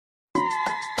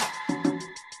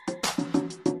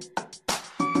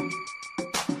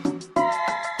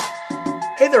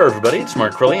Hey there everybody, it's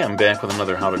Mark Crilley. I'm back with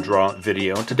another How to Draw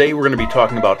video. Today we're going to be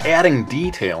talking about adding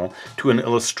detail to an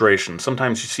illustration.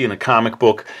 Sometimes you see in a comic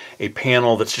book a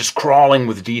panel that's just crawling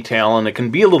with detail, and it can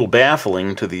be a little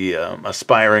baffling to the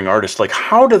aspiring artist. Like,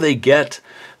 how do they get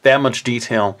that much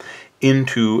detail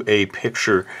into a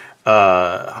picture?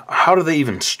 How do they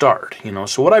even start?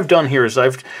 So what I've done here is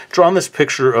I've drawn this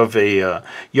picture of a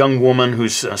young woman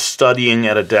who's studying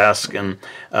at a desk, and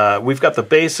we've got the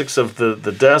basics of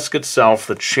the desk itself,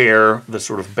 the chair, the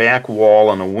sort of back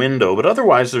wall, and a window, but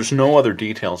otherwise there's no other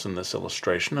details in this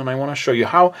illustration, and I want to show you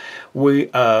how we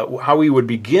would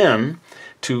begin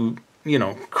to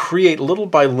create little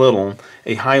by little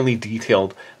a highly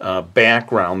detailed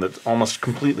background that almost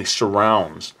completely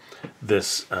surrounds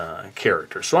this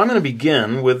character. So I'm going to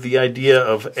begin with the idea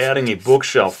of adding a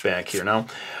bookshelf back here. Now,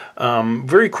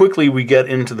 very quickly we get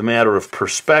into the matter of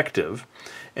perspective,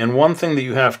 and one thing that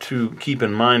you have to keep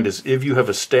in mind is if you have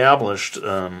established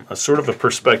a sort of a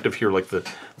perspective here, like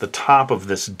the top of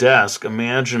this desk,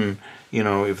 imagine,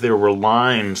 if there were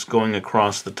lines going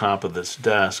across the top of this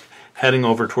desk, heading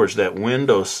over towards that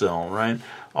windowsill, right?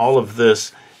 All of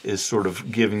this is sort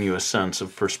of giving you a sense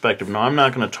of perspective. Now, I'm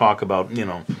not going to talk about,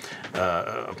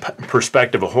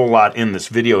 perspective a whole lot in this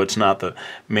video. It's not the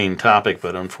main topic,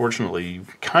 but unfortunately, you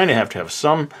kind of have to have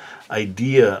some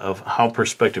idea of how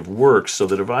perspective works, so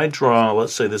that if I draw,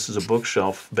 let's say this is a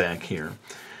bookshelf back here,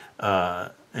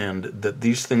 and that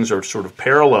these things are sort of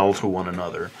parallel to one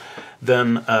another,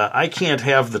 then I can't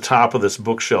have the top of this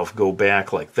bookshelf go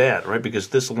back like that, right? Because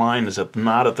this line is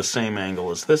not at the same angle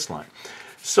as this line.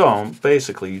 So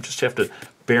basically, you just have to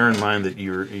bear in mind that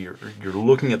you're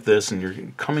looking at this and you're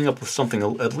coming up with something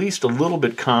at least a little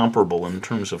bit comparable in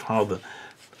terms of how the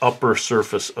upper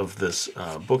surface of this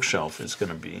bookshelf is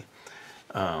going to be,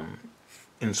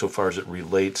 insofar as it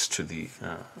relates to the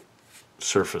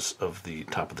surface of the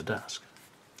top of the desk.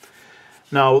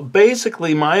 Now,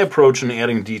 basically, my approach in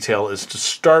adding detail is to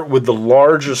start with the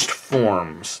largest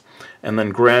forms and then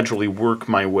gradually work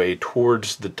my way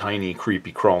towards the tiny,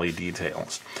 creepy, crawly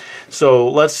details. So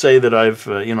let's say that I've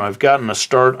gotten a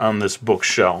start on this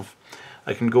bookshelf.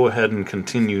 I can go ahead and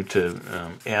continue to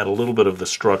add a little bit of the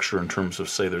structure in terms of,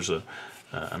 say, there's the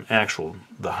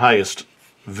highest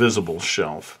visible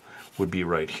shelf would be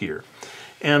right here.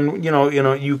 And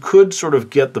you could sort of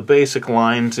get the basic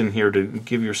lines in here to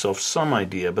give yourself some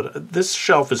idea, but this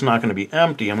shelf is not going to be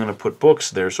empty. I'm going to put books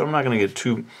there, so I'm not going to get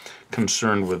too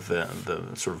concerned with the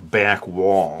sort of back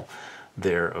wall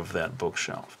there of that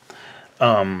bookshelf.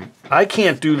 I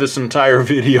can't do this entire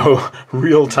video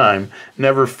real time.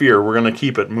 Never fear, we're going to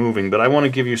keep it moving, but I want to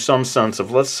give you some sense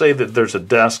of, let's say that there's a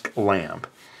desk lamp.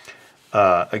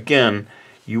 Again,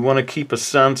 you want to keep a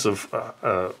sense of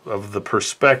the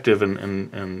perspective,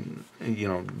 and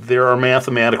there are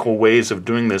mathematical ways of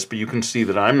doing this, but you can see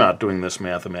that I'm not doing this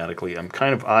mathematically. I'm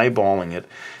kind of eyeballing it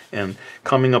and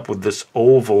coming up with this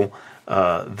oval,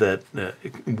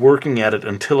 working at it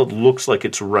until it looks like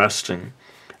it's resting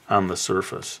on the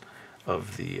surface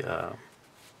of the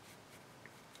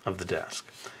desk.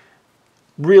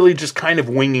 Really just kind of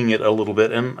winging it a little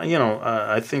bit, and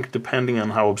I think depending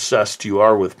on how obsessed you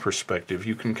are with perspective,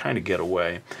 you can kind of get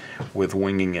away with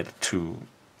winging it to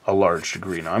a large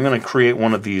degree. Now I'm going to create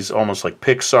one of these almost like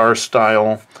Pixar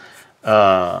style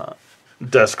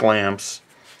desk lamps.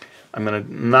 I'm going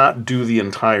to not do the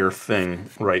entire thing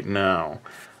right now.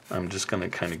 I'm just going to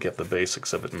kind of get the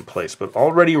basics of it in place. But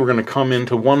already we're going to come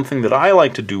into one thing that I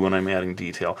like to do when I'm adding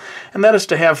detail, and that is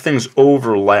to have things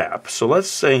overlap. So let's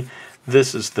say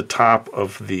this is the top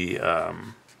of the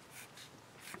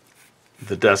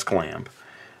desk lamp.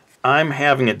 I'm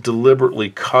having it deliberately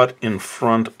cut in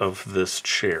front of this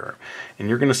chair. And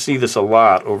you're going to see this a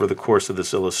lot over the course of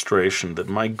this illustration, that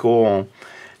my goal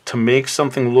to make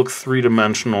something look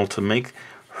three-dimensional, to make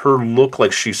her look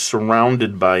like she's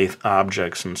surrounded by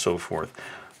objects and so forth.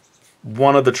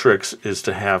 One of the tricks is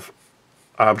to have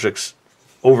objects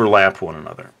overlap one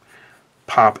another,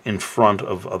 pop in front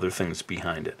of other things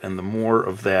behind it. And the more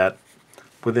of that,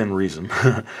 within reason,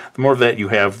 the more of that you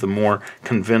have, the more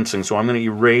convincing. So I'm going to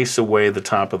erase away the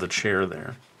top of the chair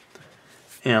there.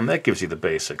 And that gives you the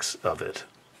basics of it,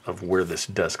 of where this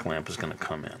desk lamp is going to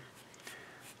come in.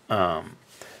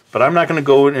 But I'm not going to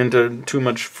go into too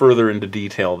much further into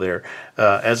detail there.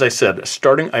 As I said,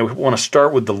 I want to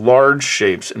start with the large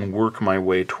shapes and work my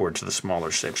way towards the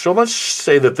smaller shapes. So let's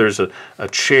say that there's a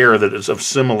chair that is of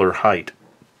similar height.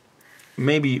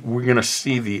 Maybe we're going to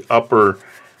see the upper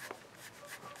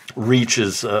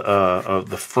reaches of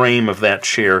the frame of that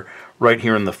chair right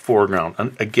here in the foreground.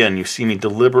 And again, you see me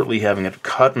deliberately having it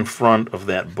cut in front of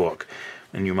that book.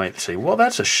 And you might say, well,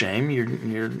 that's a shame.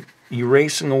 You're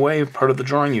erasing away part of the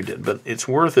drawing you did, but it's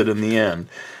worth it in the end,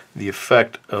 the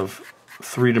effect of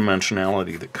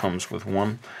three-dimensionality that comes with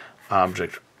one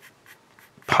object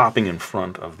popping in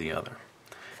front of the other.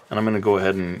 And I'm going to go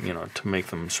ahead and, to make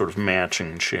them sort of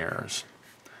matching chairs,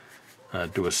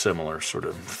 do a similar sort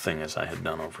of thing as I had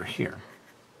done over here.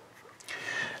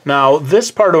 Now,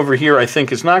 this part over here, I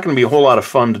think, is not going to be a whole lot of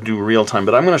fun to do real time,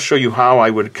 but I'm going to show you how I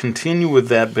would continue with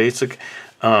that basic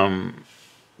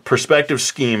perspective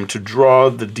scheme to draw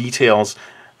the details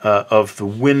of the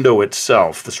window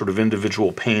itself, the sort of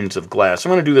individual panes of glass.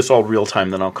 I'm going to do this all real time,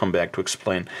 then I'll come back to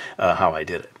explain how I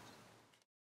did it.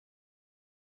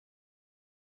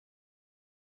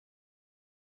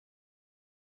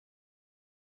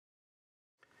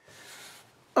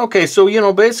 Okay, so,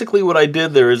 basically what I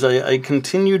did there is I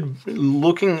continued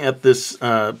looking at this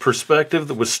perspective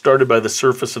that was started by the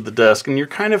surface of the desk, and you're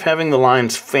kind of having the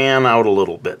lines fan out a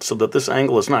little bit so that this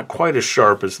angle is not quite as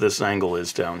sharp as this angle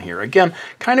is down here. Again,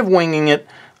 kind of winging it,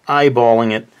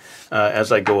 eyeballing it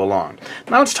as I go along.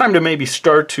 Now it's time to maybe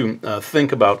start to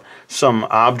think about some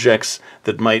objects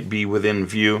that might be within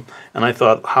view, and I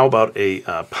thought, how about a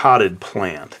potted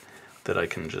plant that I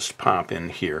can just pop in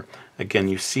here. Again,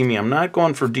 you see me, I'm not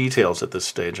going for details at this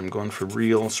stage. I'm going for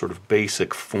real sort of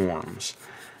basic forms.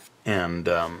 And,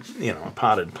 a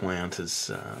potted plant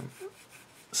is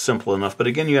simple enough. But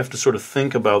again, you have to sort of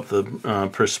think about the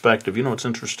perspective. It's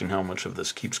interesting how much of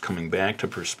this keeps coming back to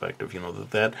perspective.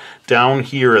 That down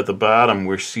here at the bottom,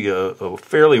 we see a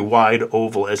fairly wide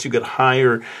oval. As you get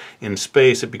higher in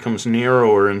space, it becomes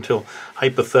narrower until,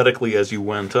 hypothetically, as you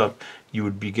went up, you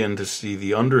would begin to see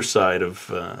the underside of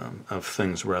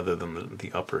things rather than the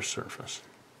upper surface.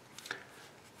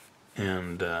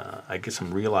 And I guess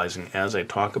I'm realizing as I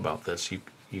talk about this, you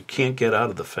can't get out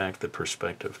of the fact that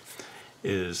perspective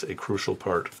is a crucial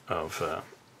part of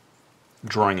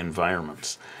drawing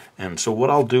environments. And so what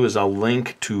I'll do is I'll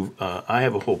link to, I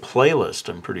have a whole playlist,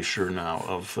 I'm pretty sure now,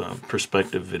 of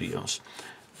perspective videos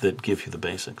that give you the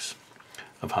basics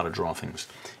of how to draw things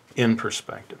in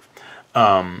perspective.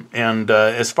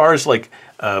 As far as like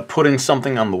putting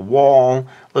something on the wall,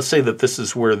 let's say that this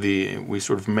is where we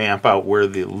sort of map out where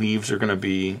the leaves are going to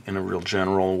be in a real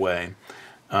general way.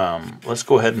 Let's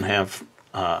go ahead and have,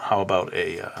 how about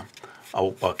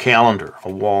a calendar,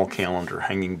 a wall calendar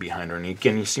hanging behind her. And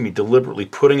again, you see me deliberately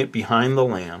putting it behind the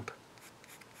lamp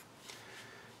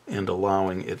and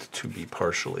allowing it to be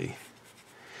partially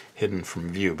hidden from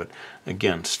view. But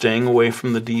again, staying away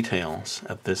from the details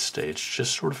at this stage,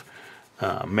 just sort of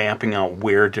mapping out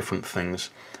where different things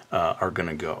are going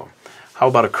to go. How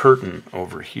about a curtain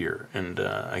over here? And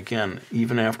again,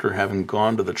 even after having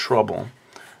gone to the trouble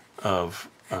of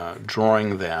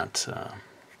drawing that,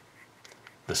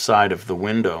 the side of the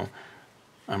window,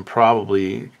 I'm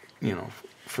probably,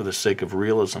 for the sake of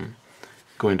realism,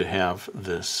 going to have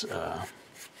this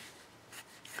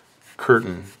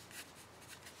curtain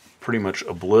pretty much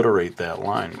obliterate that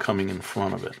line coming in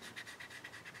front of it.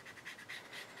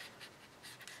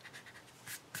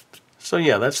 So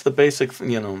yeah, that's the basic,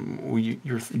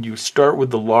 you start with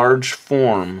the large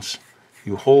forms,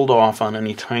 you hold off on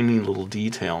any tiny little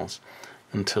details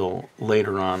until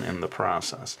later on in the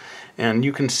process. And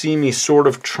you can see me sort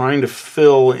of trying to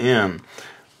fill in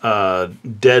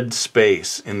dead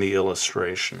space in the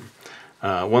illustration.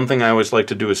 One thing I always like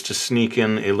to do is to sneak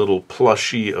in a little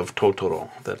plushie of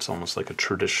Totoro. That's almost like a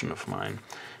tradition of mine.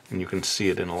 And you can see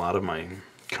it in a lot of my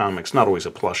comics. Not always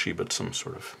a plushie, but some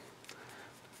sort of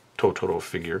Totoro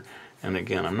figure. And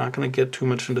again, I'm not going to get too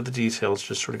much into the details,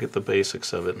 just sort of get the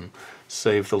basics of it and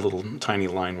save the little tiny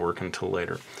line work until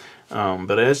later.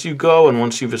 But as you go, and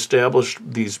once you've established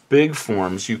these big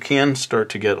forms, you can start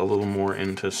to get a little more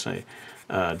into, say,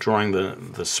 drawing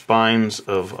the spines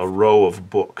of a row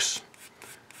of books.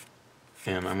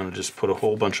 And I'm going to just put a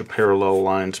whole bunch of parallel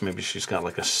lines. Maybe she's got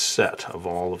like a set of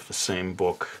all of the same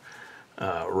book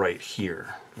right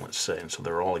here, let's say. And so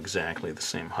they're all exactly the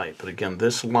same height. But again,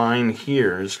 this line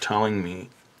here is telling me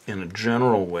in a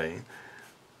general way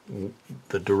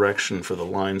the direction for the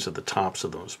lines at the tops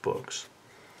of those books.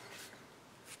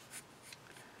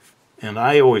 And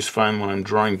I always find when I'm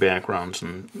drawing backgrounds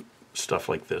and stuff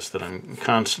like this that I'm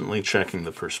constantly checking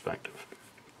the perspective.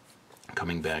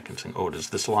 Coming back and saying, oh, does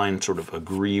this line sort of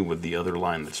agree with the other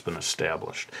line that's been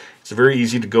established? It's very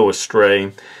easy to go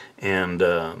astray, and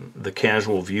the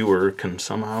casual viewer can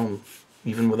somehow,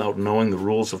 even without knowing the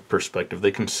rules of perspective, they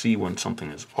can see when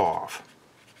something is off.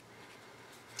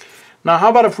 Now, how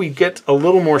about if we get a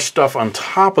little more stuff on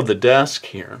top of the desk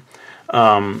here?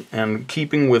 And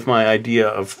keeping with my idea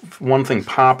of one thing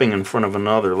popping in front of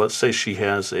another, let's say she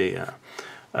has a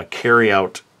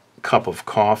carry-out cup of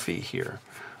coffee here.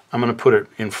 I'm going to put it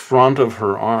in front of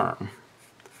her arm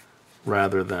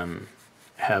rather than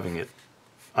having it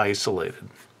isolated.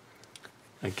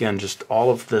 Again, just all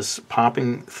of this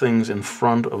popping things in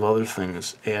front of other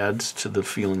things adds to the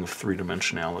feeling of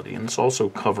three-dimensionality, and it's also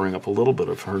covering up a little bit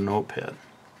of her notepad.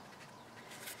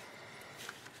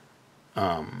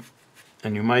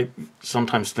 And you might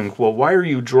sometimes think, well, why are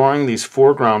you drawing these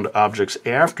foreground objects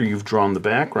after you've drawn the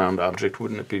background object?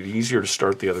 Wouldn't it be easier to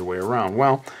start the other way around?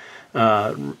 Well,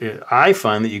 I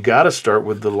find that you got to start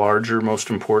with the larger, most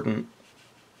important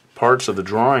parts of the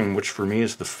drawing, which for me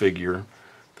is the figure,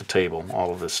 the table,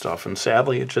 all of this stuff. And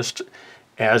sadly, it just,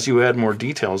 as you add more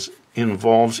details,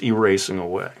 involves erasing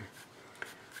away.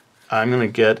 I'm going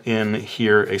to get in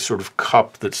here a sort of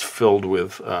cup that's filled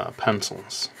with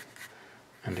pencils.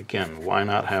 And again, why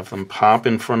not have them pop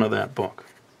in front of that book?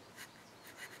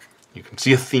 You can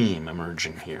see a theme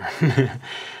emerging here.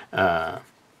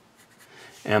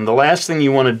 And the last thing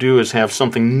you want to do is have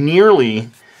something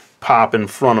nearly pop in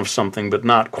front of something, but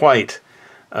not quite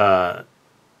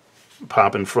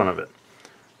pop in front of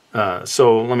it.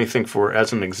 So let me think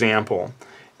as an example.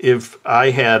 If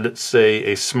I had,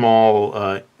 say, a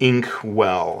small ink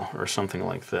well or something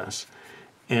like this,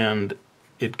 and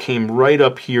it came right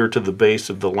up here to the base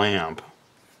of the lamp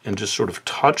and just sort of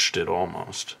touched it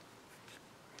almost,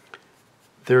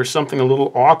 there's something a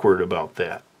little awkward about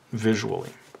that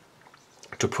visually,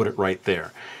 to put it right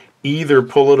there. Either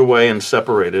pull it away and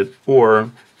separate it, or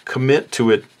commit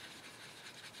to it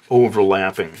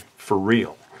overlapping for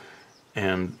real.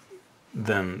 And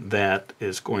then that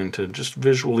is going to just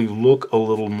visually look a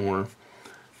little more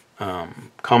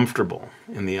comfortable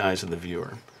in the eyes of the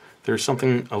viewer. There's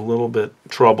something a little bit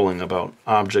troubling about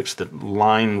objects that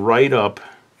line right up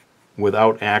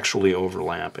without actually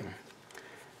overlapping.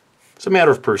 It's a matter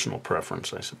of personal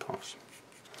preference, I suppose.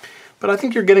 But I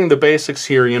think you're getting the basics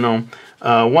here, you know.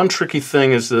 One tricky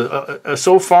thing is that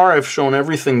so far I've shown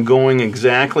everything going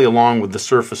exactly along with the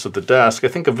surface of the desk. I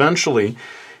think eventually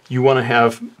you want to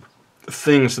have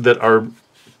things that are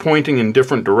pointing in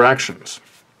different directions.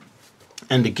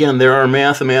 And again, there are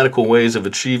mathematical ways of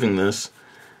achieving this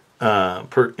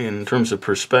in terms of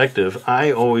perspective.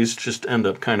 I always just end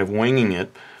up kind of winging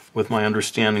it with my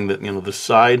understanding that, you know, the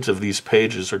sides of these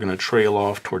pages are going to trail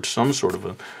off towards some sort of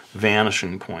a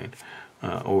vanishing point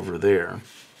over there.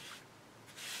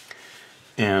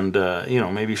 And, you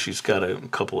know, maybe she's got a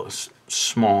couple of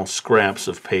small scraps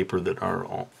of paper that are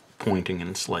all pointing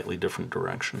in slightly different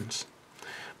directions.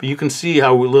 But you can see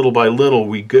how little by little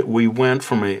we went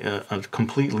from a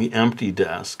completely empty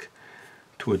desk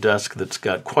to a desk that's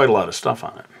got quite a lot of stuff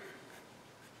on it.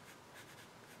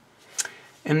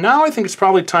 And now I think it's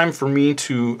probably time for me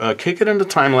to kick it into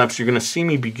time-lapse. You're going to see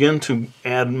me begin to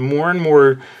add more and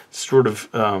more sort of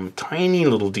tiny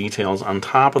little details on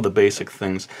top of the basic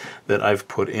things that I've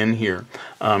put in here.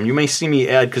 You may see me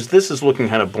add, because this is looking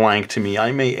kind of blank to me,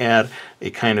 I may add a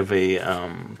kind of a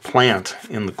plant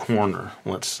in the corner,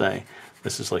 let's say.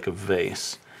 This is like a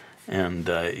vase. And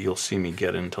you'll see me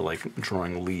get into like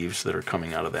drawing leaves that are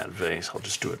coming out of that vase. I'll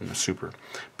just do it in a super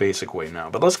basic way now.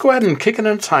 But let's go ahead and kick it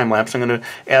into time-lapse. I'm going to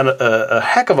add a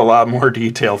heck of a lot more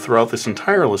detail throughout this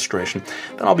entire illustration.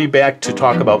 Then I'll be back to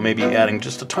talk about maybe adding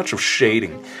just a touch of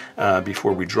shading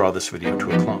before we draw this video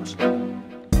to a close.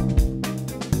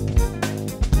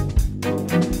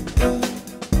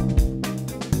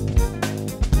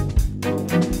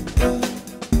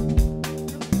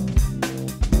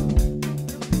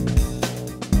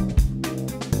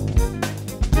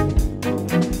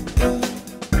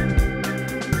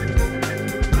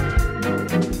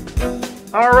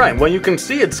 Alright, well, you can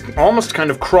see it's almost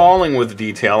kind of crawling with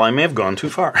detail. I may have gone too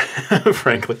far,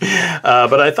 frankly.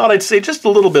 But I thought I'd say just a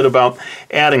little bit about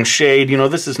adding shade. You know,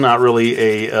 this is not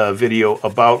really a video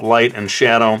about light and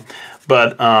shadow,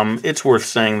 but it's worth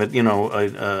saying that, you know,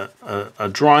 a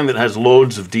drawing that has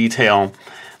loads of detail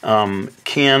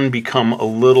can become a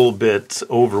little bit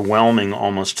overwhelming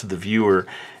almost to the viewer,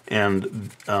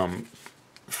 and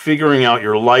figuring out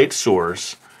your light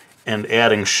source and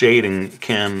adding shading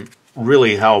can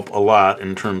really help a lot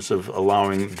in terms of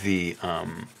allowing the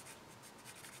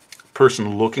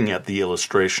person looking at the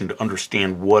illustration to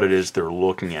understand what it is they're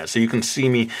looking at. So you can see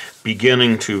me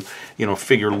beginning to, you know,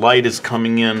 figure light is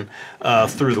coming in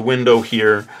through the window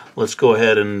here. Let's go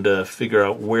ahead and figure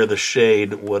out where the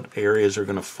shade, what areas are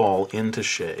going to fall into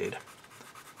shade.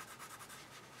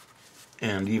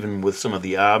 And even with some of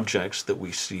the objects that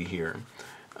we see here,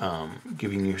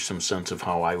 giving you some sense of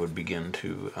how I would begin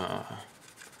to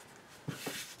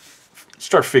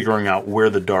start figuring out where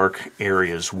the dark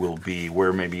areas will be,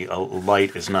 where maybe a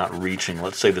light is not reaching.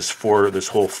 Let's say this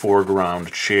whole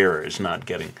foreground chair is not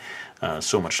getting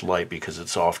so much light because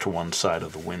it's off to one side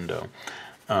of the window.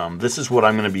 This is what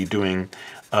I'm going to be doing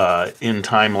in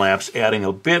time-lapse, adding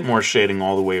a bit more shading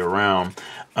all the way around.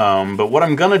 But what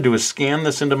I'm going to do is scan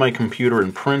this into my computer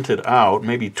and print it out,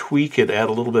 maybe tweak it, add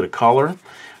a little bit of color.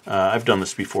 I've done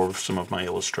this before with some of my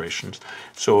illustrations,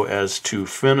 so as to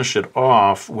finish it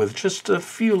off with just a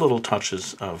few little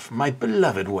touches of my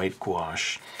beloved white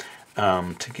gouache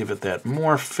to give it that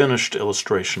more finished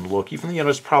illustration look, even though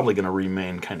it's probably going to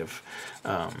remain kind of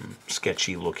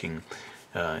sketchy looking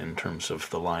in terms of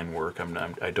the line work.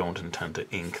 I don't intend to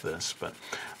ink this, but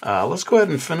let's go ahead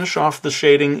and finish off the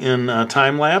shading in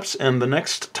time-lapse, and the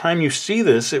next time you see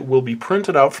this, it will be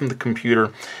printed out from the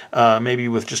computer, maybe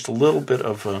with just a little bit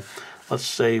of a, let's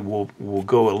say we'll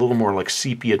go a little more like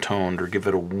sepia toned, or give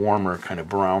it a warmer kind of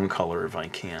brown color if I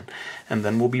can, and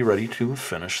then we'll be ready to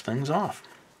finish things off.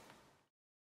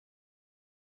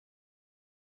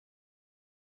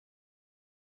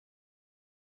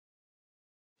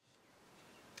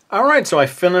 Alright, so I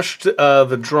finished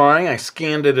the drawing. I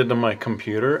scanned it into my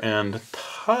computer, and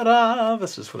ta-da!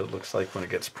 This is what it looks like when it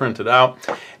gets printed out.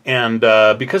 And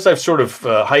because I've sort of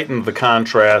heightened the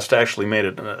contrast, actually made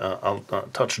it a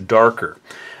touch darker,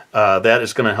 that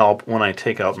is going to help when I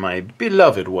take out my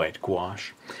beloved white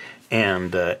gouache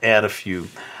and add a few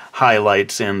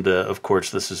highlights. And of course,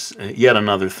 this is yet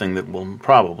another thing that will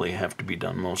probably have to be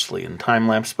done mostly in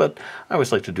time-lapse, but I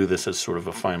always like to do this as sort of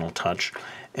a final touch.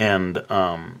 And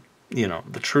you know,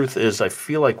 the truth is, I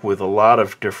feel like with a lot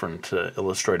of different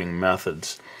illustrating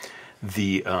methods,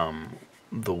 the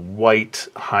white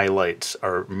highlights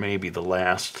are maybe the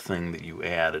last thing that you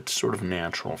add. It's sort of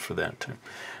natural for that to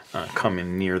come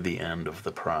in near the end of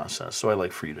the process. So I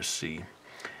like for you to see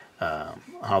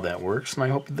how that works, and I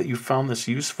hope that you found this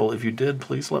useful. If you did,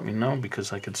 please let me know,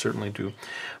 because I could certainly do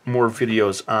more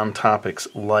videos on topics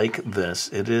like this.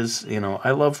 It is, you know,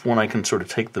 I love when I can sort of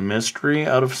take the mystery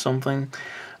out of something,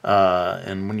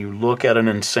 and when you look at an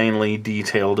insanely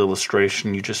detailed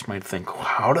illustration, you just might think,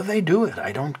 how do they do it?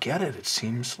 I don't get it. It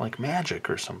seems like magic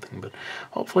or something. But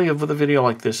hopefully with a video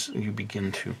like this, you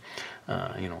begin to,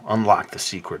 you know, unlock the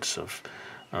secrets of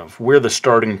where the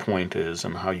starting point is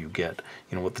and how you get,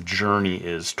 you know, what the journey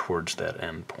is towards that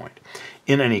end point.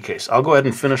 In any case, I'll go ahead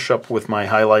and finish up with my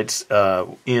highlights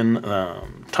in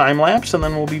time-lapse, and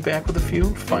then we'll be back with a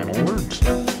few final words.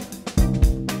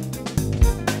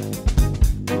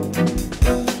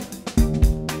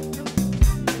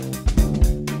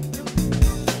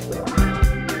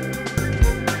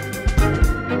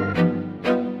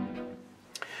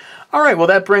 Alright, well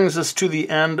that brings us to the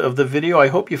end of the video. I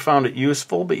hope you found it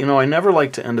useful, but you know, I never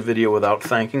like to end a video without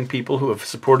thanking people who have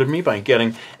supported me by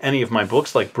getting any of my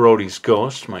books, like Brody's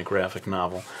Ghost, my graphic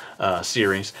novel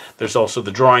series. There's also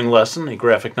The Drawing Lesson, a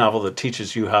graphic novel that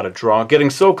teaches you how to draw, getting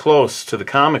so close to the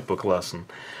comic book lesson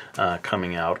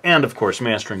coming out. And of course,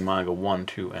 Mastering Manga 1,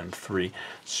 2, and 3.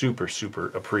 Super, super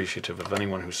appreciative of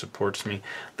anyone who supports me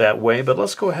that way. But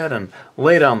let's go ahead and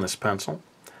lay down this pencil.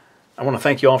 I want to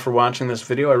thank you all for watching this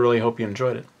video. I really hope you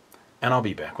enjoyed it. And I'll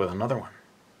be back with another one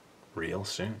real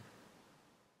soon.